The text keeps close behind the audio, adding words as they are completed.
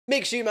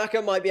Mick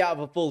Schumacher might be out of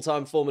a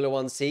full-time Formula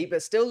One seat,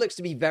 but still looks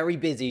to be very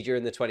busy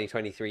during the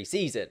 2023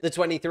 season. The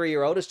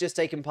 23-year-old has just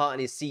taken part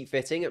in his seat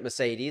fitting at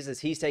Mercedes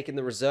as he's taken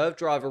the reserve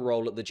driver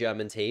role at the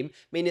German team,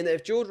 meaning that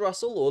if George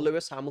Russell or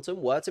Lewis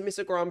Hamilton were to miss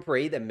a Grand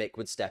Prix, then Mick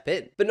would step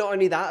in. But not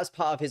only that, as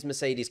part of his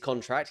Mercedes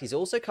contract, he's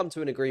also come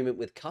to an agreement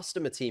with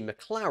customer team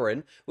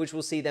McLaren, which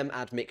will see them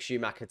add Mick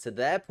Schumacher to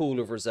their pool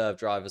of reserve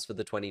drivers for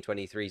the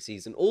 2023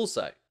 season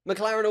also.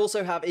 McLaren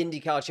also have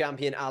IndyCar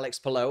champion Alex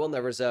Palou on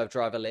their reserve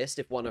driver list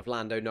if one of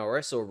Lando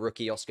Norris or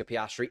rookie Oscar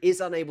Piastri is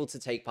unable to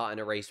take part in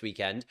a race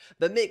weekend,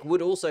 but Mick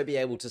would also be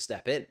able to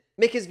step in.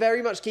 Mick is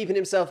very much keeping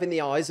himself in the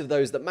eyes of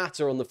those that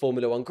matter on the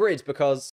Formula One grid because